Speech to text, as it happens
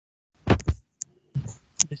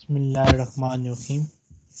Bismillahirrahmanirrahim.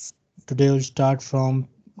 Today we'll start from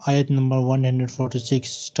ayat number 146.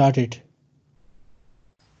 Start it.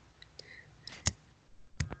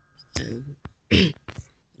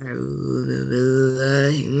 أعوذ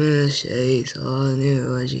بالله من الشيطان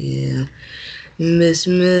الرجيم.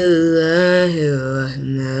 بسم الله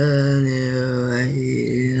الرحمن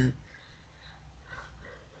الرحيم.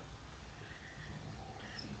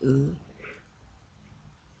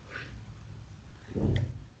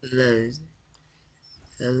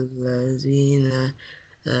 الذين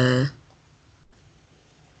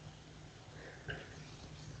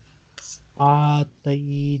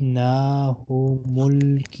آتيناهم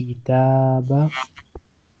الكتاب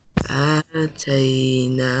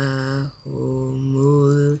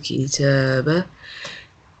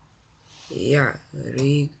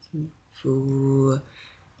يعرفونه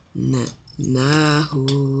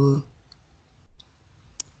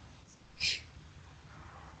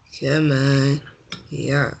كما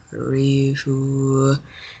يعرفون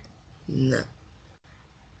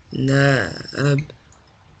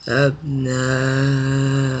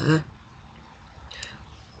أبناءهم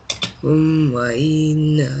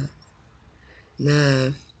وإن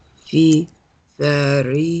في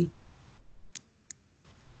فريقا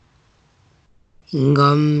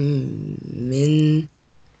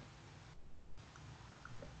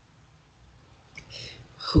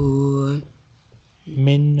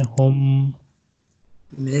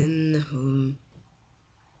منهم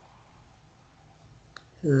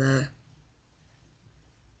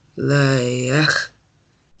لا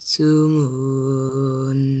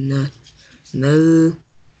يكتمون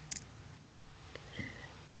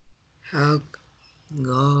الحق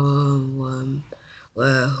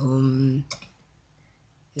وهم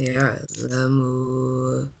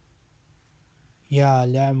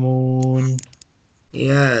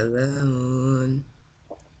يعلمون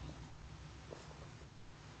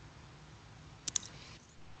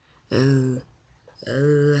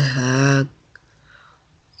الحق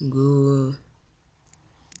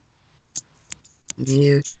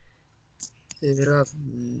من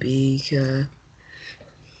ربك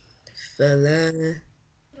فلا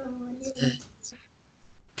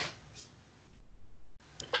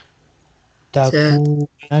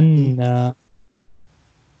تكونن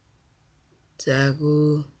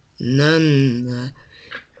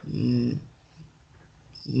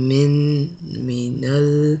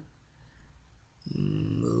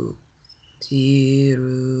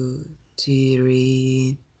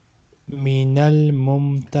من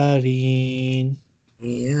الممترين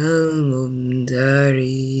من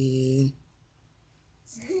الممترين.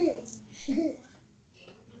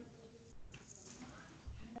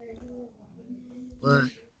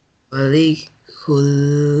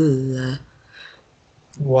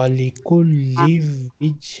 ولكل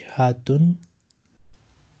وجهة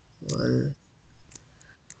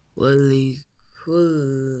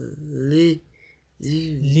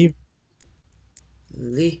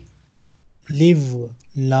live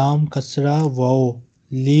لام كسرة واو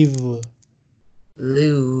live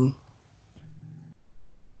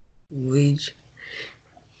وجهة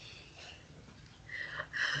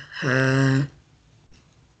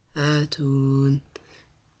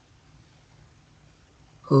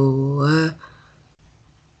هو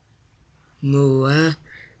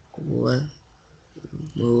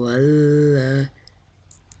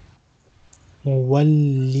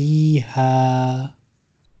موليها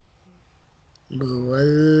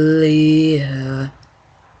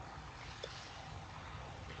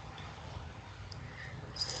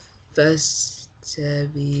فاستبقوا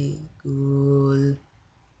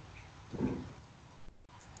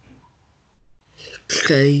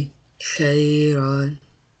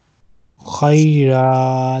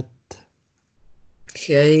خيرات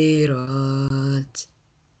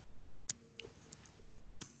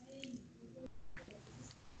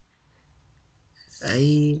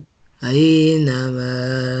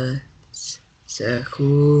أينما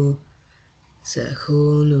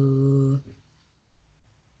تكونوا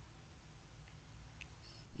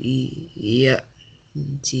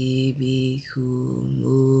يأتي بكم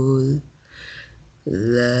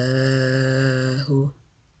الله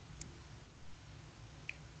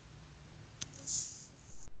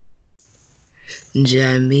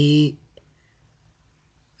جميعا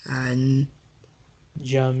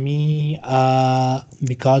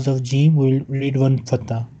because of Jim we'll read one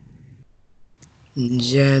fatha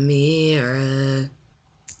جميعا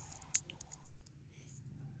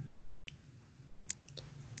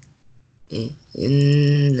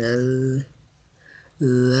إن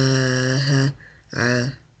الله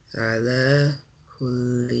على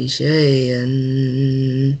كل شيء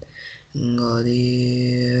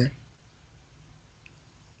قدير.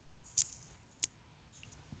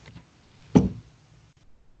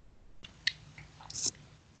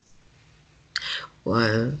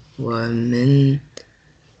 ومن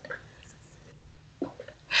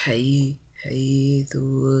حيث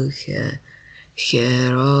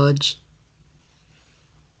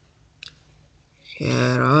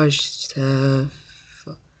خرجت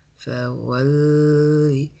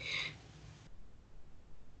فول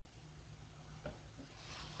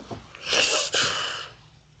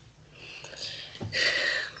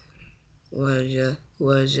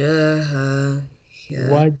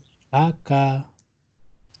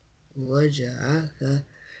وجهك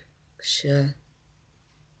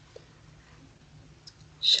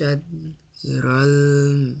شطر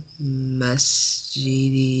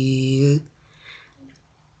المسجد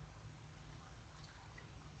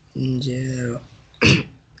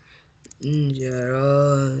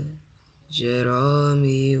الجرام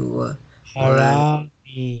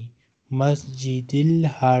حرامي مسجد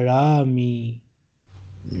الحرامي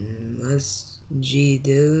مسجد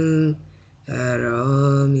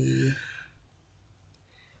الحرام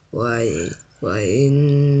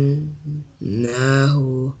وإنه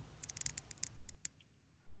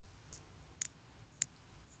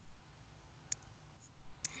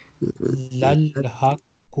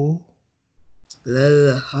للحق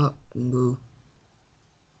للحق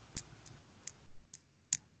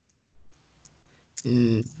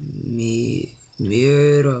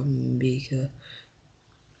من ربك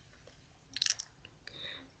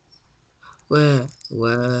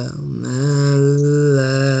وما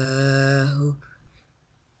الله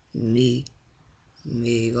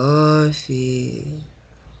بغافل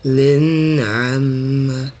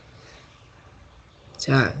عما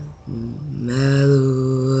تعملون.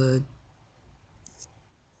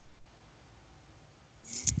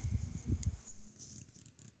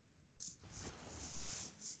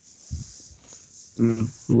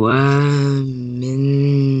 ومن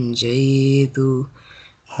جيد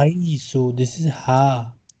حيث this is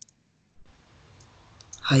ha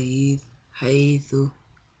حيث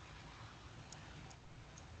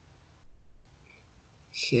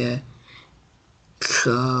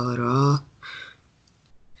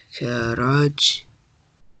خرجت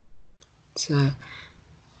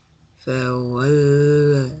فولي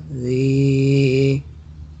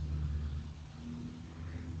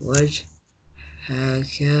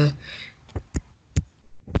وجهك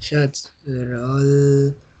شطر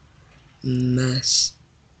المسجد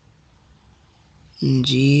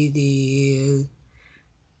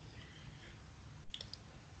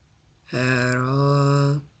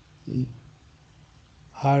حرام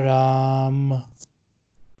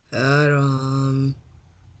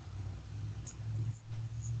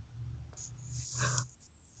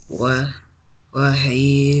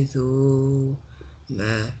وحيث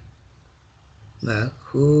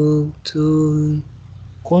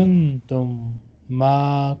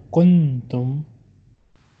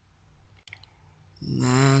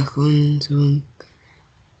ما كنتم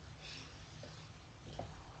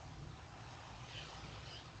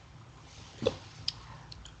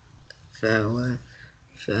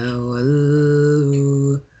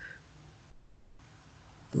فولوا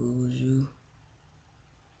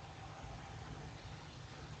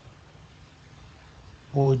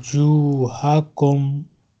وجوهكم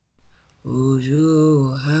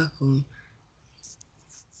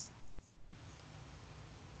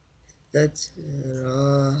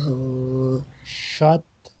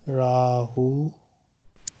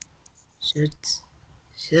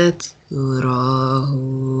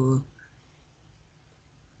شطراه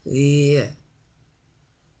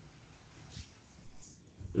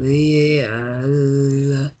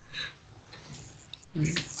ليعلم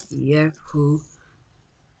يكون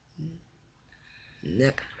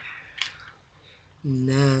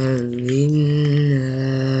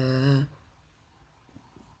للناس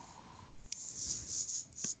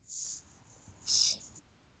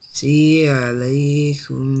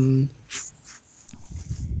عليكم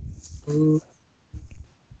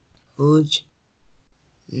حجة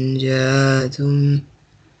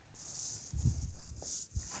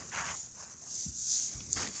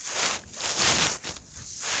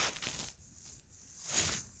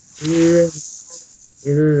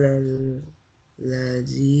إلا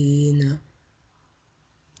الذين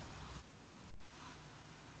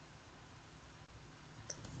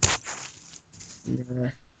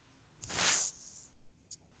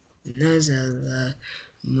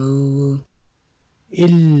ظلموا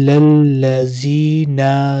إلا الذين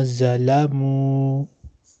ظلموا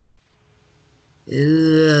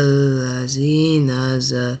إلا الذين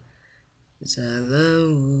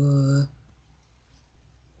ظلموا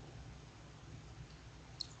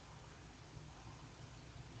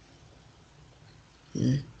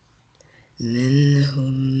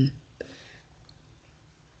منهم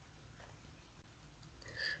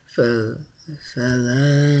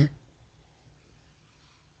فلا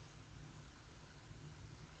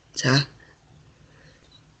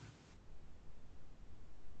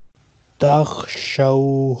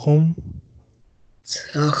تخشوهم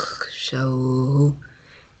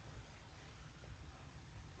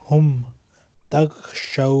هم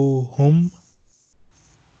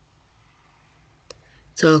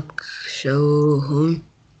تخشوهم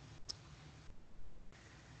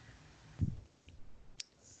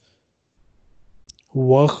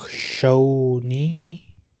واخشوني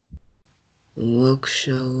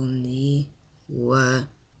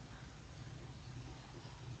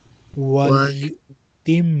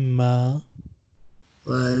وليتم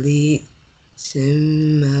وليتم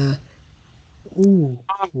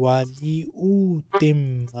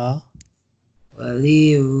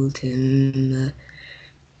وليتم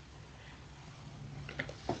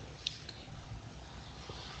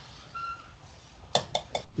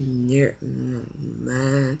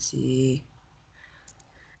نعمتي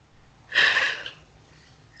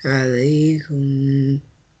عليكم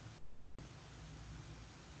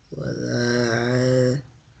ولعلكم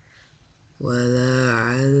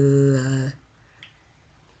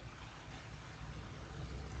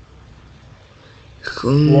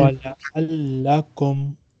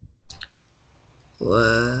ولعلكم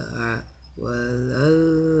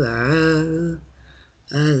ولعلكم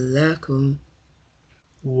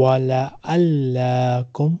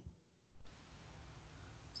ولعلكم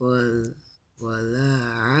ولعلكم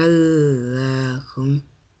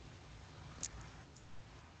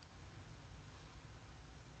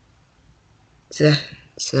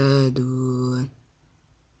تهتدون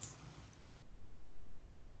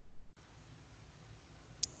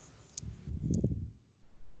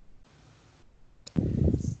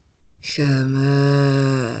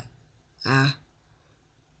كما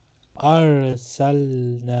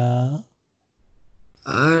أرسلنا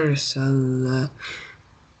أرسلنا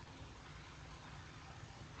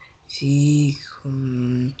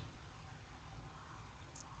فيكم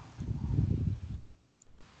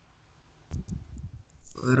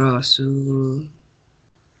رسولا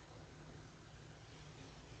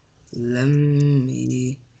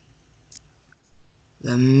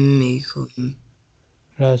منكم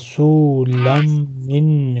رسولا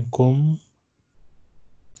منكم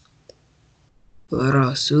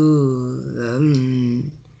ورسولا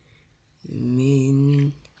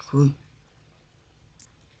منكم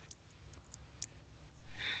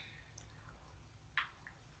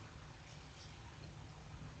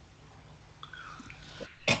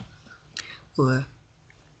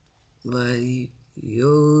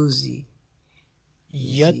ويوزي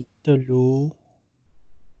يتلو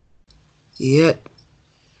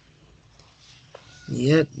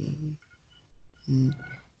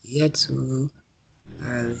يتلو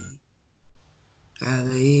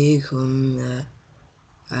عليكم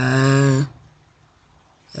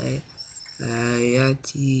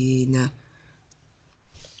آياتنا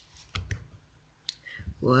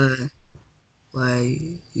ويزكيكم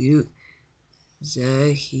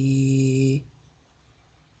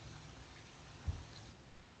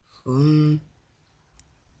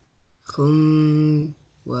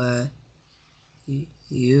ويعلمكم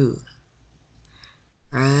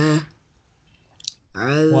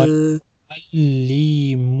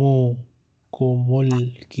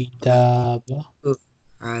الكتاب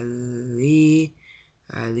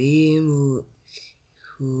عليمكم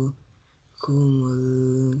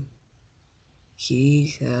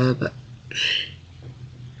الكتاب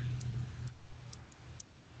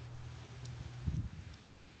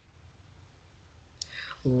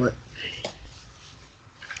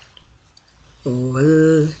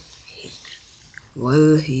وال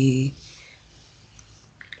والهي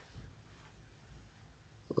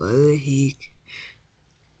والهيك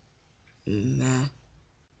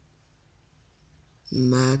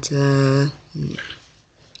متى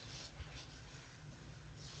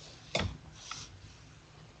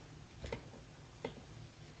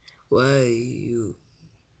ويعلمكم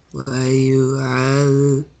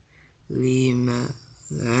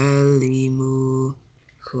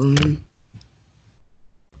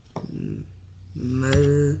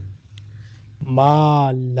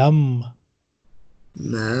ما لم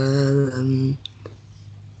ما لم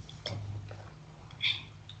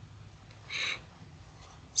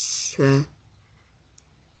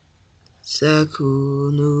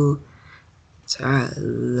تكونوا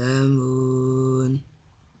تعلمون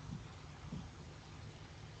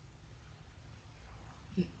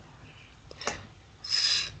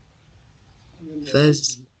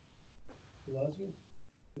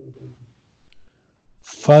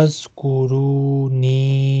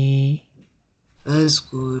فاذكروني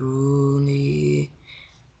فاذكروني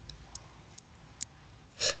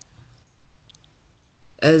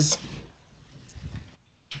أذكر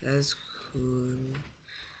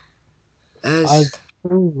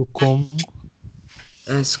أذكركم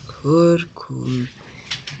أذكركم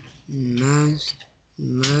مش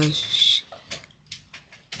مش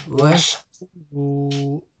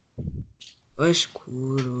واشكروا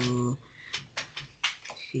واشكروا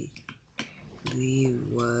لي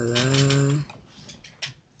ولا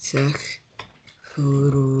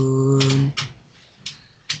تكفرون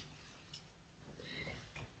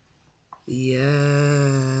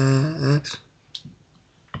يا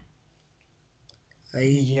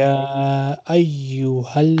يا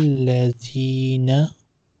أيها الذين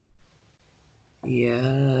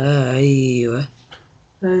أيها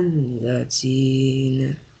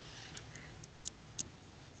الذين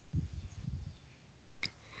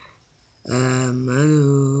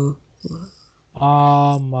آمنوا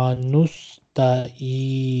آمنوا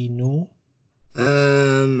استعينوا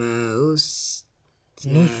نس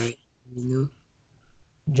استعينوا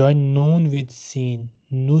join noon with sin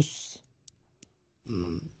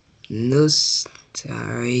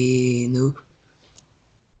نستعين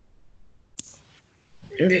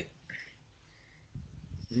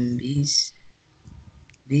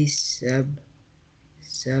بالصبر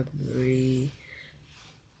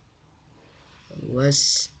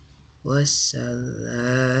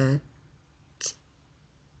والصلاة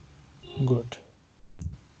good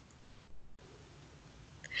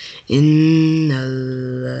إن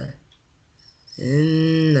الله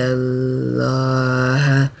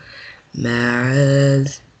مع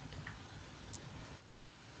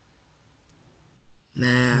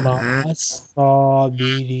مع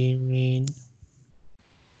الصابرين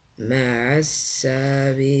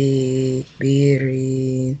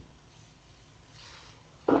الصابرين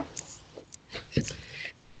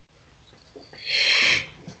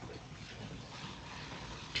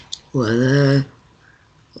ولا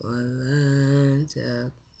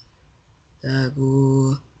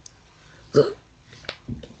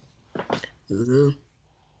تقولوا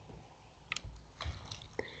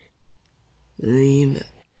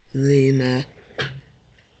لما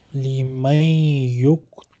لمن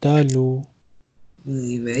يقتل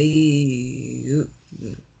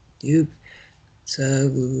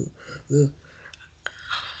يبتغوا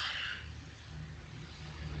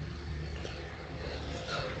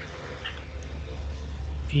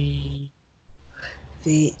في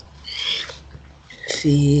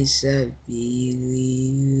في سبيل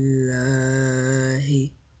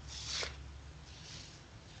الله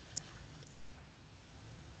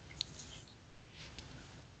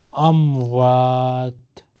أموات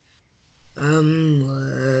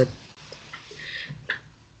أموات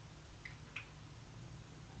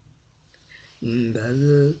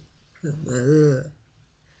بل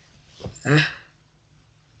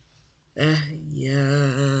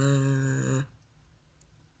أحياء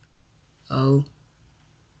أو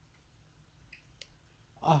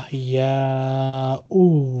أحياء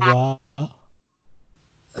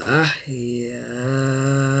أحياء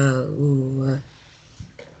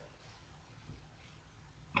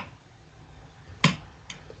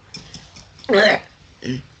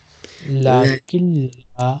لكن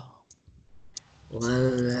لا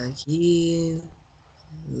ولكن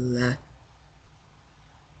لا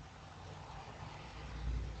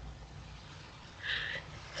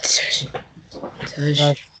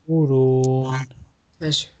تشكرون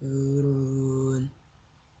تشعرون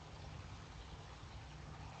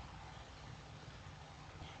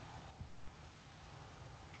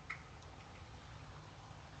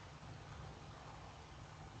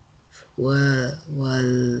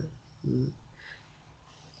وال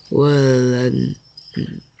ولن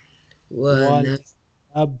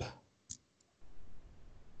والأب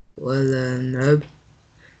ولنبلو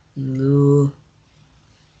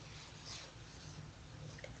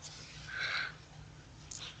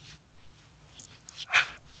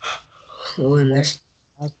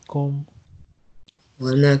ولنكم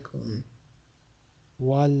ونكم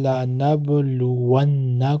ولنبلونكم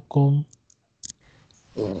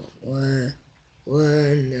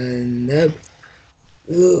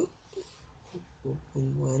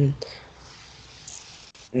ونبلونكم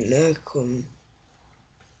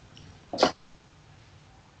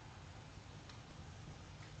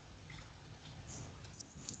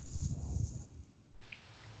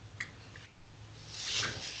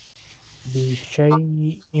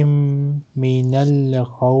بشيء من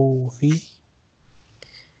الخوف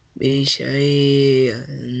بشيء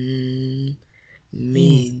إن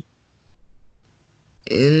من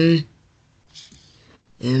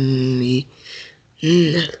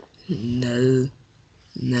إن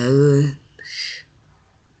من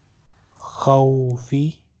الخوف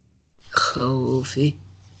خوف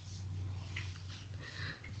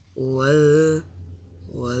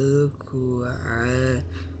والكرع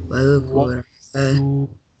والجوع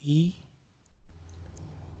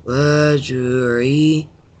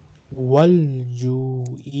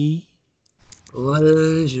والجوع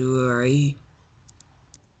والجوع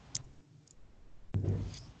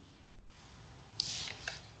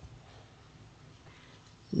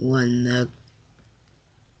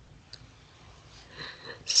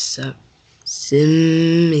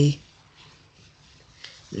والسم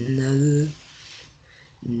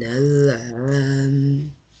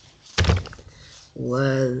العام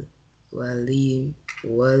والولي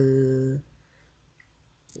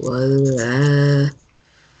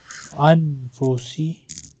أنفس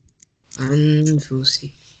والأنفس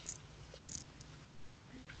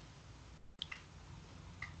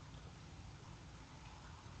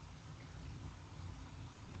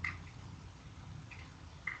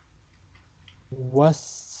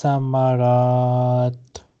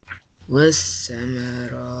والثمرات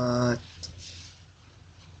والثمرات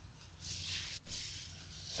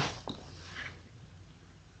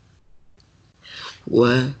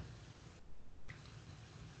و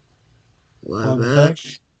وب-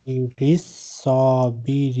 وبشر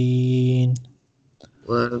الصابرين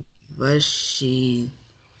وبشر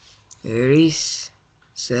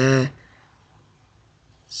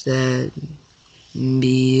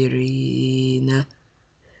الصابرين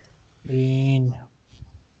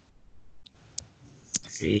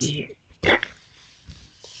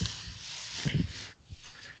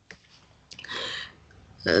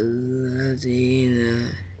الذين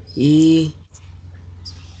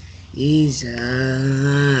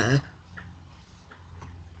إذا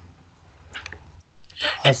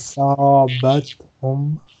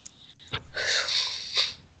أصابتهم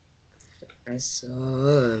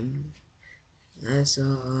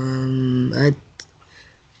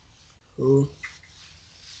أصابته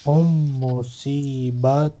هم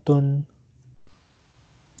مصيبة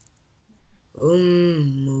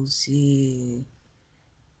مصيبة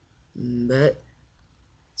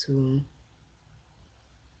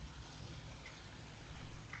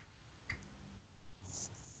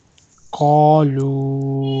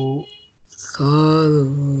قالوا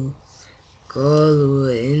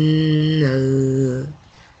قالوا إن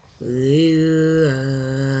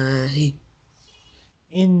لله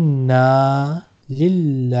إنا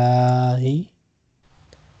لله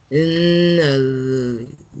إن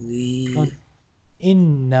لله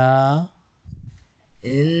إنا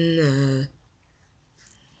إن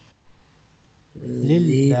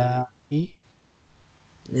لله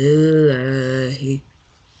لله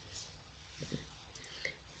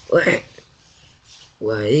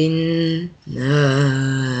وإنا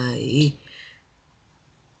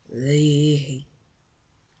إليه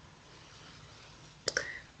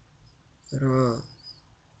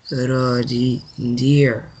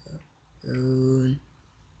راجعون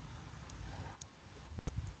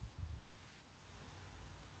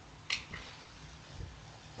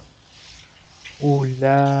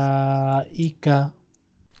أولئك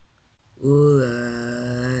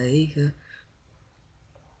أولئك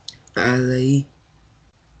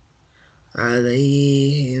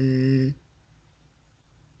عليهم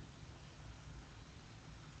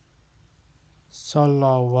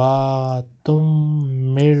صلوات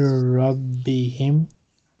من ربهم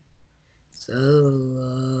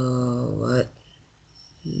صلوات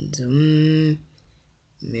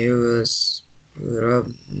من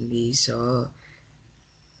ربي صلوات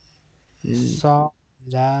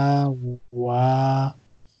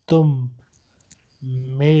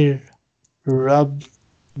من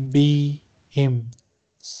ربهم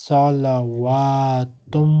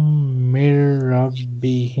صلوات من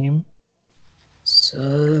ربهم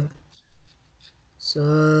صلوات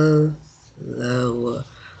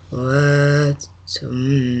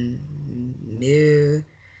من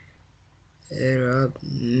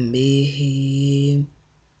ربهم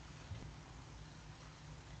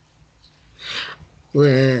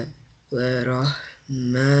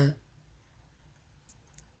ورحمة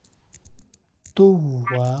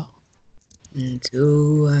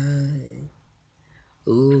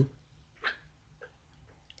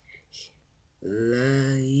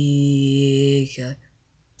أولئك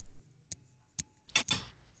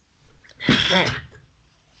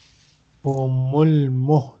هم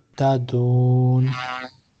المهتدون.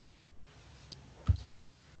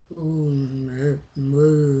 هم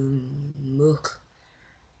المختارون.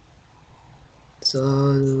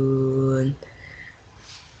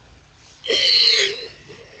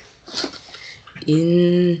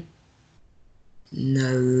 إن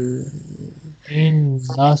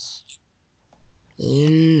الناس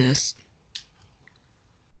الناس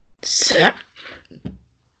س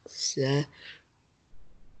س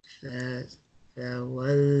ف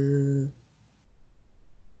فوال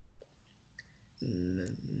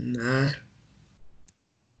ما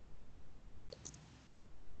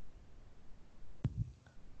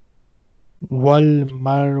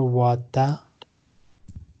والمروة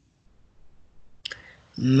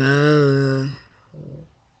ما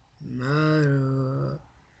ما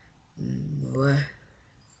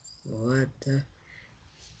وات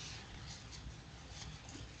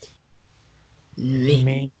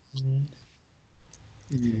مي من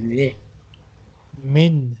مي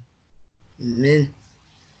من من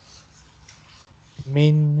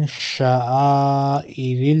من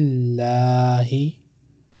شعائر الله.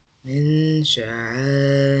 من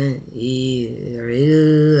شعائر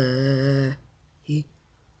الله.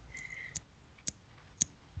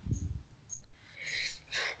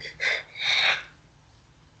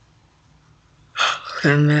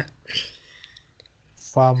 فما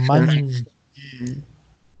فمن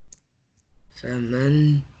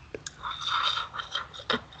فمن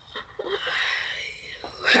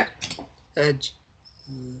أج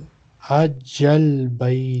حج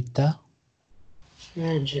البيت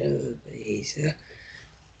أجل بيس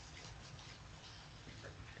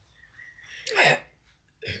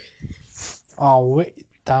أو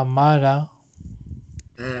ائتمر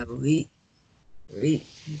أوي وي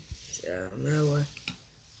سماوات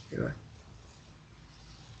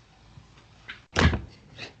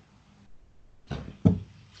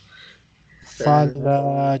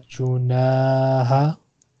فلا جناح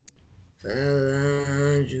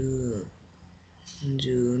فلا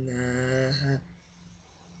جناح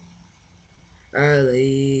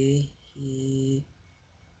عليه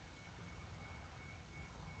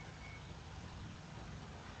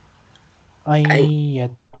أن أي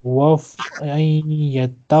يطوف أن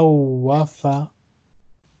يتوفى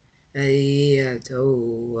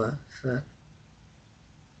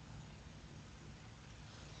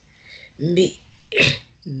به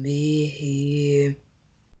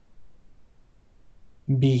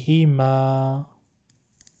بهما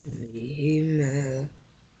بهما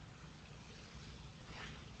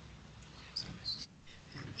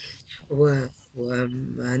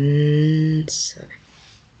ومن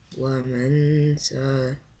ومن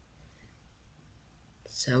سوى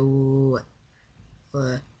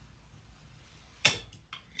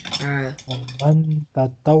ومن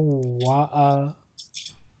تطوع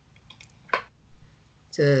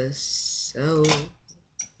تسوى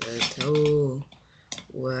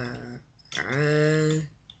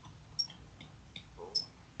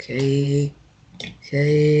كي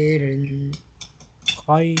خيرا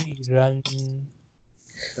خيرا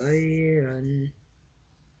خيرا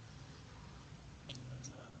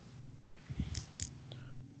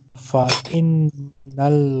فإن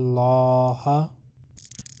الله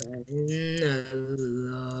فإن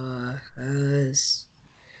الله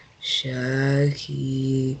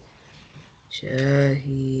شاهي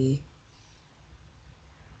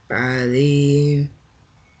عليم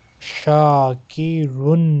شاكر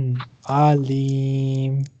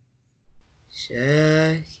عليم.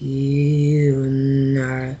 شاكر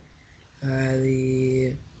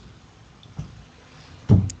عليم.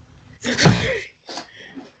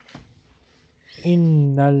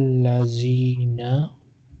 إن الذين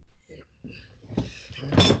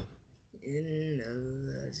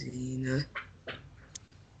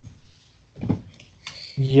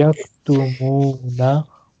يكتمون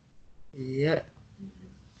ي-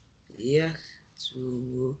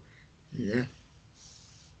 يكتبون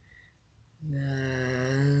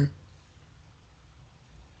ما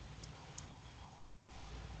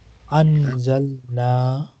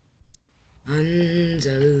أنزلنا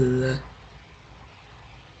أنزل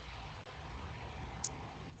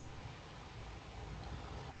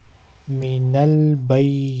من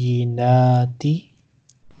البينات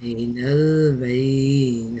من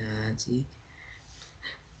البينات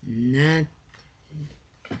نت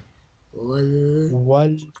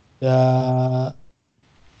والهدى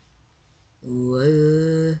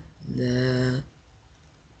والهدى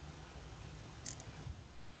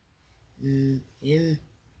من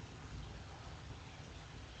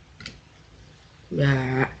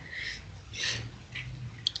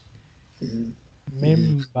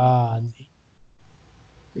من بعد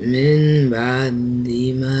من بعد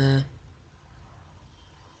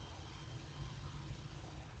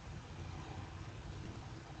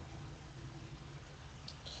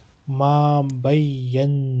ما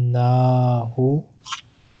بيناه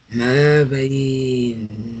ما بيناه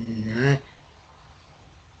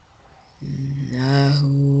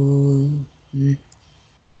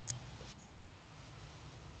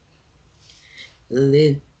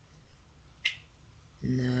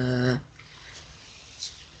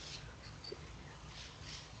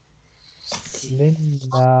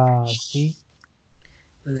للناس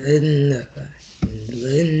للناس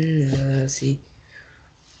للناس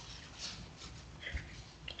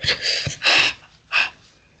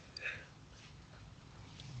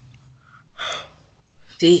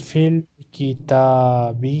في في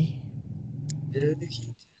الكتاب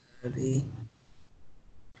الكتاب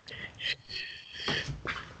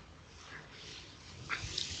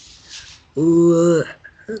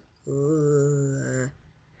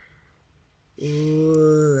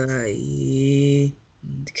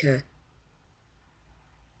أولئك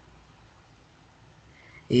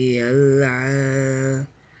يلعنهم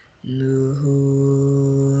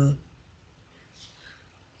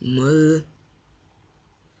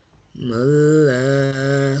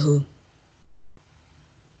الله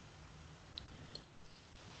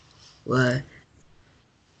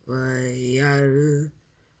ويلعنهم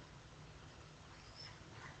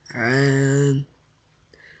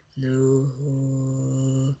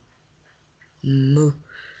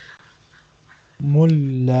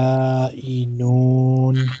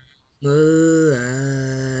ملائنون ملائنون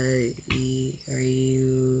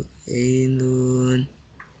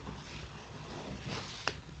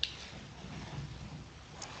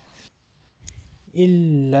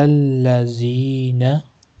إلا الذين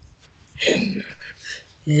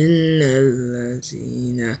إن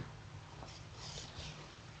الذين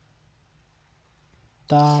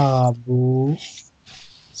تابوا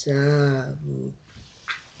تابوا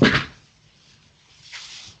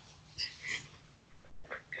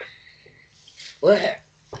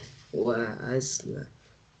وأصلحوا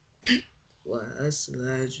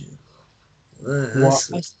وأصلحوا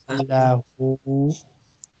وأصلحوا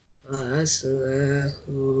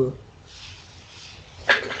وأصلحوا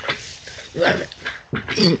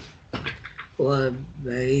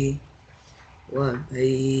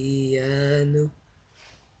وبيانوا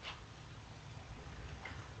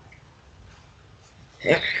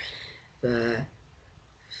ف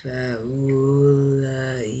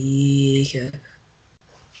فأولئك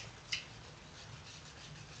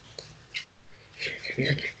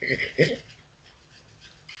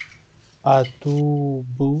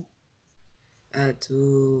أتوب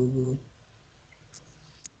أتوب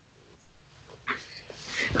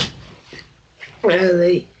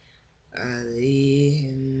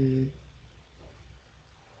عليهم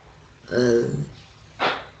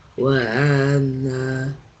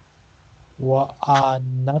وأنا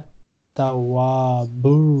وأنا التواب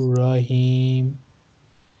الرحيم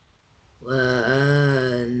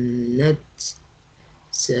وأنا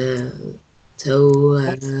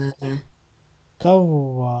توا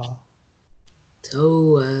توا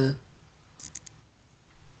توا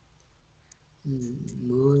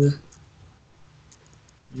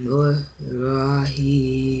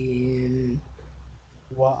رحيم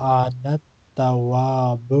وأنا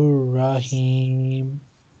التواب الرحيم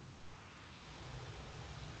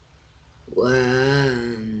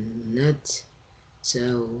وأنا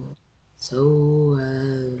تواب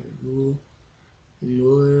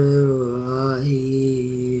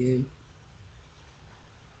رحيم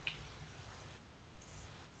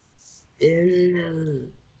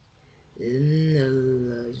إن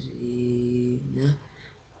الذين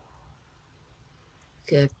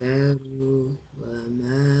كفروا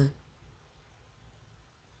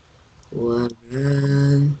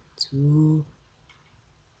وماتوا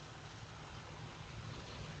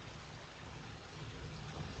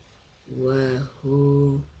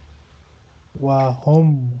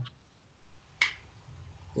وهم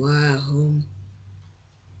وهم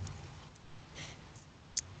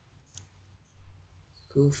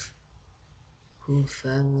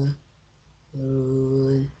كفار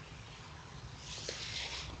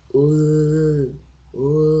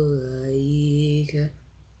أولئك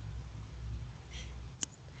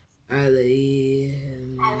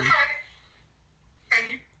عليهم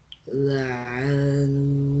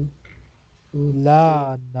لعنة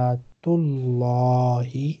لعنة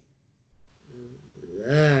الله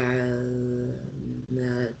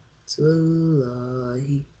لعنة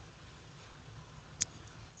الله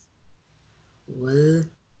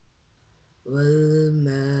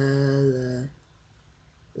والملائكة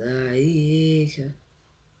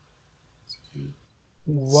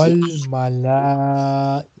والملائكة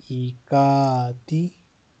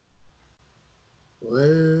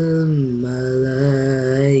والملائكة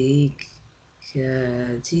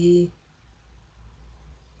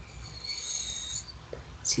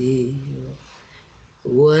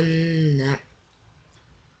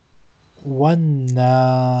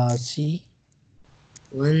والناس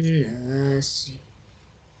والناس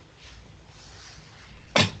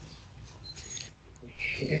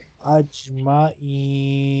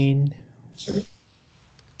أجمعين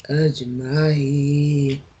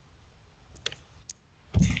أجمعين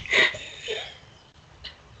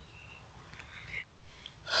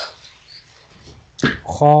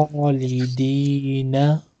خالدين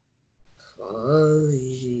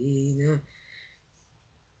خالدين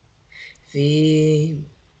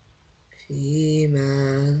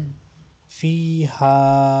فيما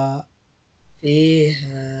فيها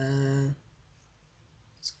فيها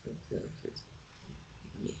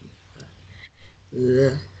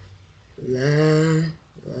لا لا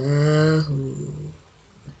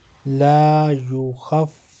لا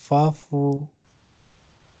يخفف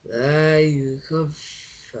لا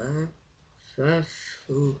يخفف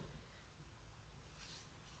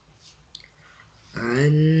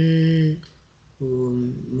عنهم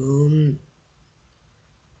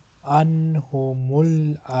عنهم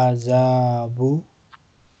العذاب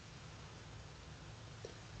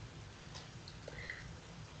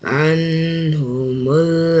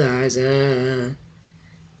العذاب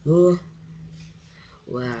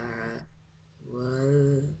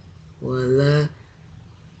ولا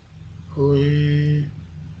هم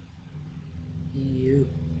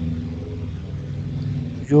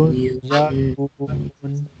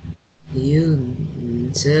ينذرون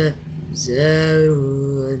ينذرون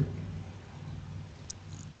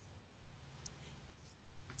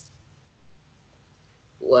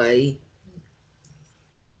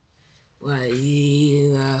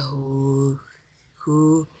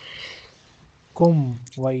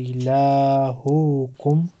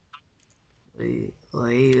وإلهكم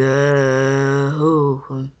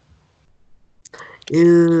وإلهكم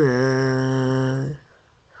إله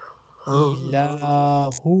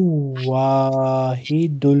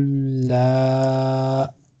واحد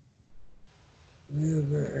لا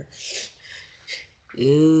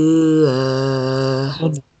إله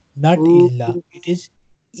not إله, it is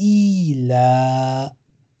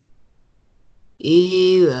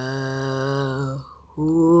إله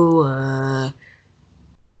هو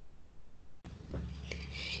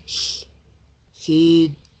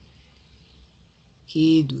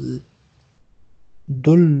كيد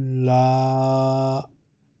دلا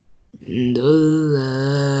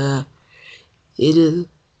دل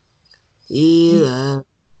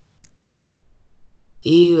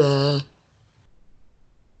إلى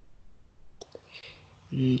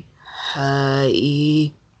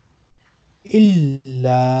حي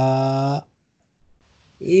إلا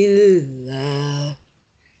إلا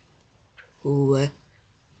هو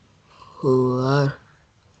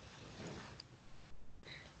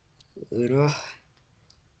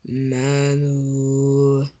رحمن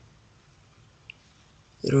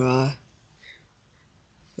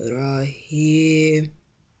رحيم.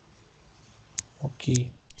 okay.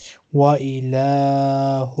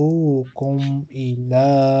 وإلهكم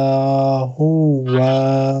إله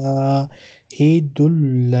واحد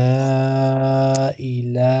لا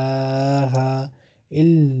إله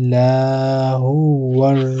إلا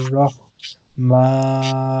هو الرحمن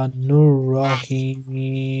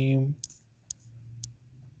الرحيم.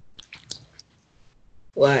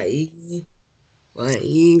 وإلهكم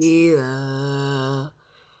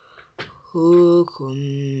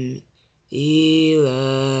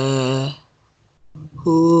إله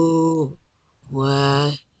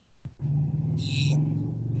واحد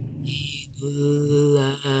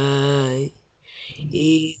لا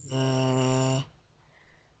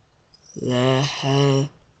إله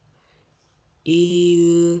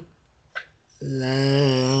إلا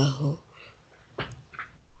هو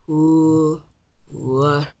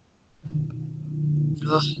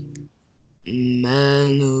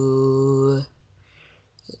الرحمن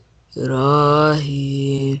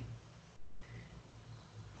الرحيم.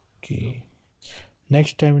 Okay.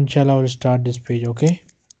 Next time, inshallah, we'll start this page. Okay.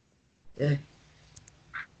 Yeah.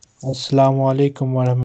 Assalamu alaikum warahmatullahi